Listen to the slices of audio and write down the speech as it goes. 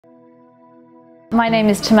My name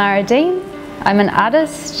is Tamara Dean. I'm an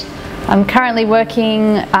artist. I'm currently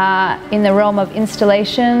working in the realm of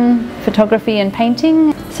installation, photography and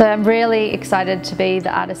painting. So I'm really excited to be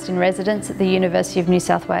the artist in residence at the University of New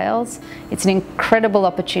South Wales. It's an incredible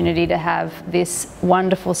opportunity to have this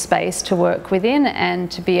wonderful space to work within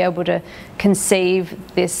and to be able to conceive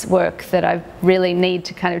this work that I really need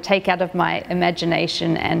to kind of take out of my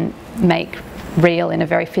imagination and make real in a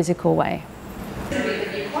very physical way.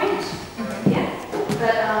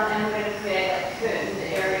 And we're going to create like curtained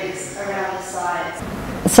areas around the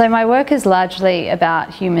sides. So my work is largely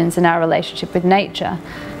about humans and our relationship with nature,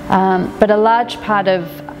 but a large part of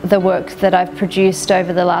the work that I've produced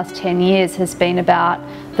over the last 10 years has been about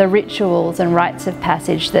the rituals and rites of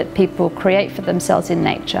passage that people create for themselves in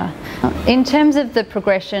nature. In terms of the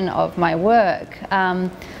progression of my work,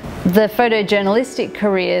 the photojournalistic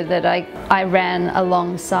career that I ran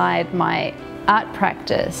alongside my art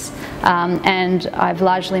practice and I've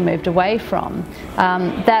largely moved away from.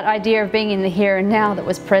 That idea of being in the here and now that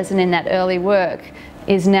was present in that early work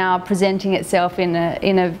is now presenting itself in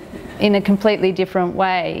a completely different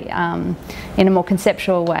way, in a more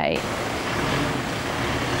conceptual way.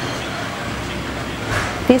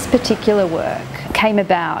 This particular work came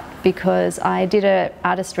about because I did an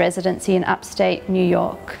artist residency in upstate New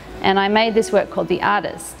York, and I made this work called The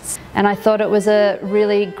Artists, and I thought it was a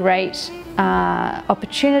really great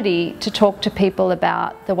opportunity to talk to people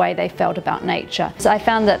about the way they felt about nature. So I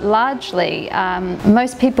found that largely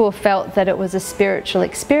most people felt that it was a spiritual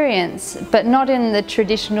experience, but not in the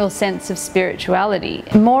traditional sense of spirituality,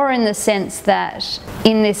 more in the sense that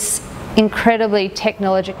in this incredibly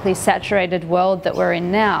technologically saturated world that we're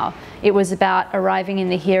in now, it was about arriving in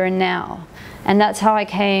the here and now. And that's how I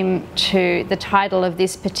came to the title of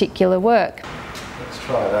this particular work. Let's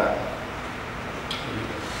try that.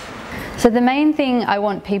 So the main thing I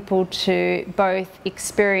want people to both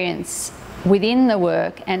experience within the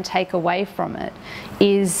work and take away from it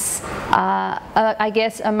is, I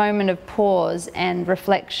guess, a moment of pause and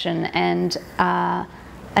reflection and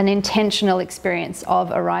an intentional experience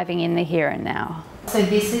of arriving in the here and now. So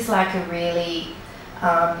this is like a really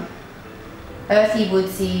earthy,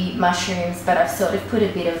 woodsy mushrooms, but I've sort of put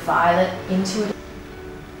a bit of violet into it.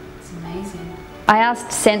 It's amazing. I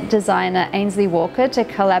asked scent designer Ainsley Walker to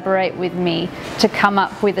collaborate with me to come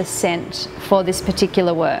up with a scent for this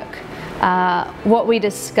particular work. What we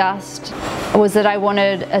discussed was that I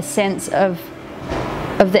wanted a sense of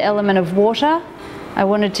the element of water. I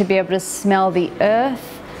wanted to be able to smell the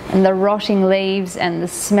earth and the rotting leaves and the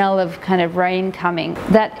smell of kind of rain coming.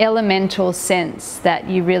 That elemental sense that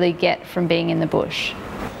you really get from being in the bush.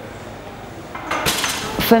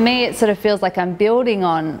 For me, it sort of feels like I'm building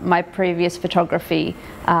on my previous photography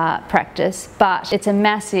practice, but it's a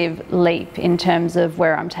massive leap in terms of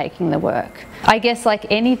where I'm taking the work. I guess like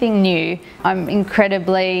anything new, I'm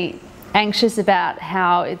incredibly anxious about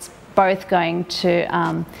how it's both going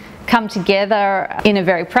to come together in a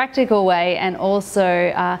very practical way and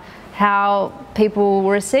also how people will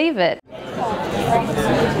receive it.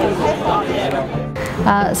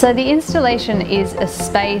 So the installation is a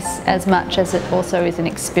space as much as it also is an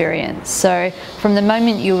experience. So from the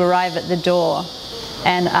moment you arrive at the door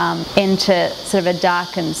and enter sort of a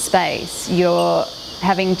darkened space, you're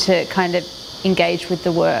having to kind of engage with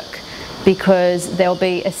the work, because there'll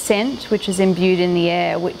be a scent which is imbued in the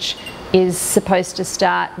air, which is supposed to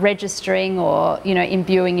start registering or, you know,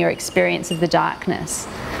 imbuing your experience of the darkness.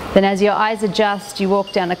 Then as your eyes adjust, you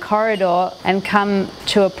walk down a corridor and come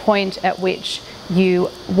to a point at which you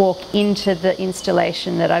walk into the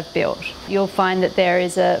installation that I've built. You'll find that there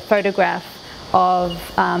is a photograph of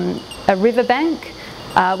a riverbank,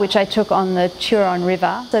 which I took on the Turon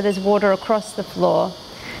River. So there's water across the floor,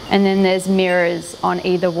 and then there's mirrors on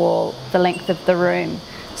either wall the length of the room.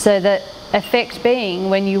 So the effect being,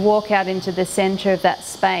 when you walk out into the centre of that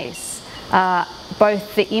space,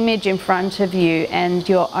 both the image in front of you and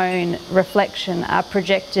your own reflection are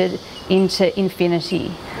projected into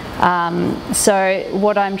infinity. So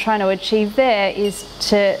what I'm trying to achieve there is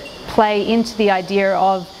to play into the idea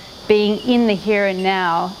of being in the here and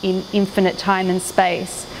now in infinite time and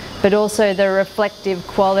space, but also the reflective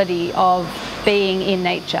quality of being in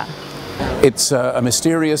nature. It's a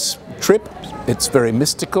mysterious trip. It's very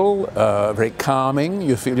mystical, very calming.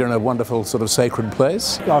 You feel you're in a wonderful sort of sacred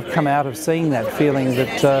place. I've come out of seeing that feeling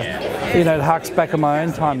that, you know, it harks back on my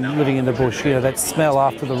own time living in the bush, you know, that smell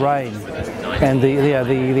after the rain and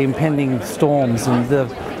the impending storms and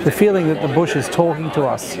the feeling that the bush is talking to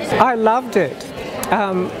us. I loved it.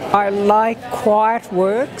 I like quiet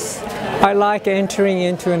works I like entering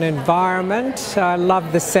into an environment. I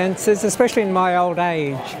love the senses, especially in my old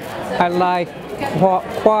age. I like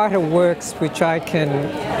quieter works which I can...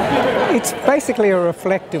 It's basically a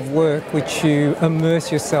reflective work which you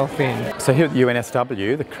immerse yourself in. So here at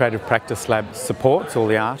UNSW, the Creative Practice Lab supports all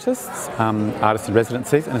the artists, artists in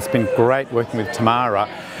residencies, and it's been great working with Tamara.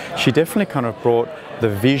 She definitely kind of brought the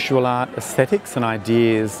visual art aesthetics and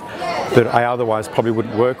ideas that I otherwise probably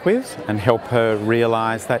wouldn't work with, and help her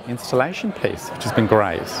realise that installation piece, which has been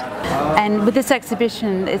great. And with this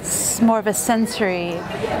exhibition, it's more of a sensory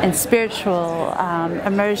and spiritual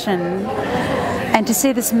immersion, and to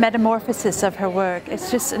see this metamorphosis of her work,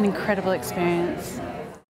 it's just an incredible experience.